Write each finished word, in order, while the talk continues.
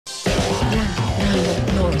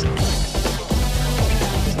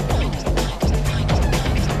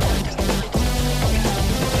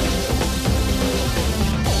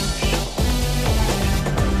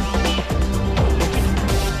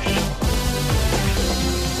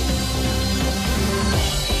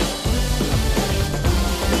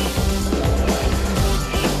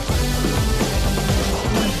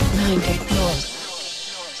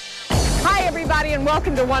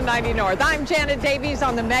welcome to 190 North. I'm Janet Davies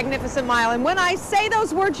on the Magnificent Mile, and when I say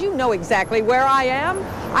those words, you know exactly where I am.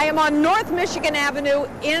 I am on North Michigan Avenue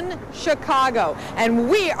in Chicago, and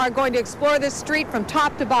we are going to explore this street from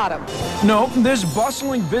top to bottom. No, this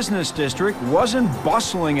bustling business district wasn't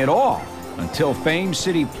bustling at all until famed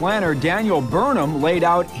city planner Daniel Burnham laid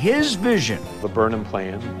out his vision. The Burnham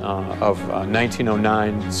Plan of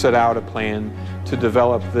 1909 set out a plan to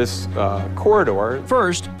develop this corridor.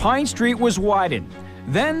 First, Pine Street was widened.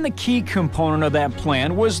 Then the key component of that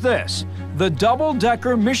plan was this, the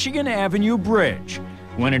double-decker Michigan Avenue Bridge.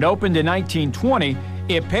 When it opened in 1920,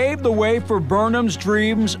 it paved the way for Burnham's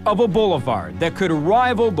dreams of a boulevard that could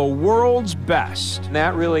rival the world's best. And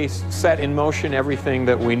that really set in motion everything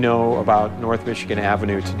that we know about North Michigan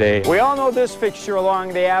Avenue today. We all know this fixture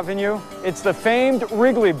along the avenue. It's the famed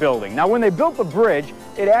Wrigley Building. Now, when they built the bridge,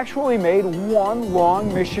 it actually made one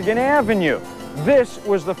long Michigan Avenue. This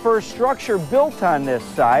was the first structure built on this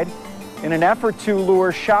side in an effort to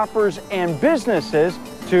lure shoppers and businesses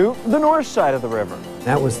to the north side of the river.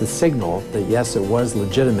 That was the signal that, yes, it was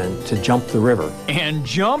legitimate to jump the river. And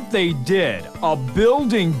jump they did. A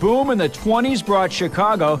building boom in the 20s brought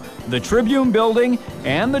Chicago the Tribune Building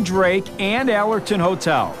and the Drake and Allerton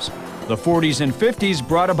Hotels. The 40s and 50s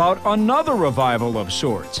brought about another revival of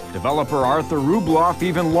sorts. Developer Arthur Rubloff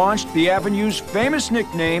even launched the avenue's famous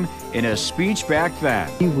nickname in a speech back then.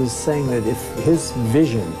 He was saying that if his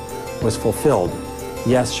vision was fulfilled,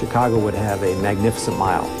 yes, Chicago would have a magnificent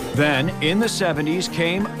mile. Then, in the 70s,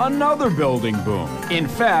 came another building boom. In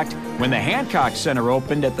fact, when the Hancock Center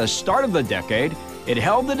opened at the start of the decade, it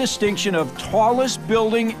held the distinction of tallest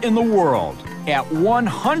building in the world at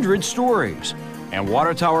 100 stories. And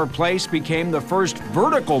Water Tower Place became the first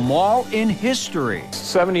vertical mall in history. The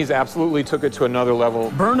 70s absolutely took it to another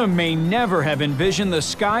level. Burnham may never have envisioned the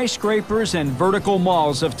skyscrapers and vertical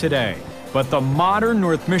malls of today. But the modern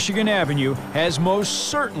North Michigan Avenue has most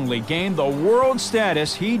certainly gained the world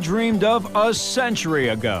status he dreamed of a century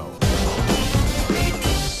ago.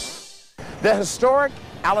 The historic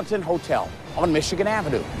Allerton Hotel on Michigan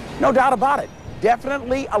Avenue. No doubt about it.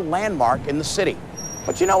 Definitely a landmark in the city.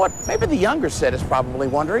 But you know what? Maybe the younger set is probably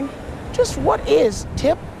wondering, just what is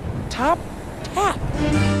Tip Top Tap?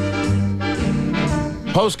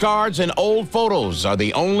 Postcards and old photos are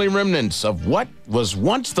the only remnants of what was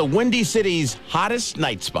once the Windy City's hottest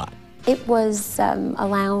night spot. It was a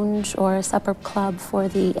lounge or a supper club for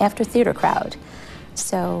the after-theater crowd.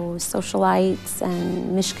 So socialites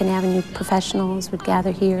and Michigan Avenue professionals would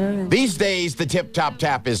gather here. These days, the Tip Top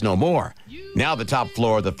Tap is no more. Now the top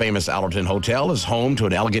floor of the famous Allerton Hotel is home to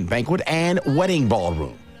an elegant banquet and wedding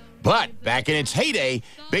ballroom. But back in its heyday,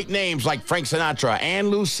 big names like Frank Sinatra and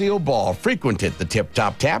Lucille Ball frequented the Tip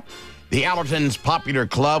Top Tap. The Allerton's popular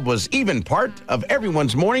club was even part of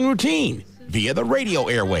everyone's morning routine via the radio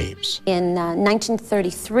airwaves. In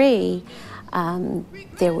 1933,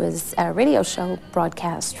 there was a radio show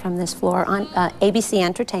broadcast from this floor on ABC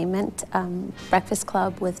Entertainment, Breakfast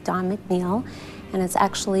Club with Don McNeil. And it's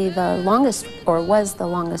actually the longest, or was the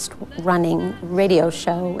longest running radio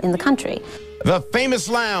show in the country. The famous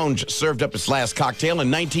lounge served up its last cocktail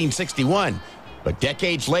in 1961, but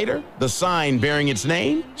decades later, the sign bearing its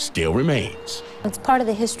name still remains. It's part of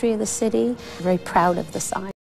the history of the city. Very proud of the sign.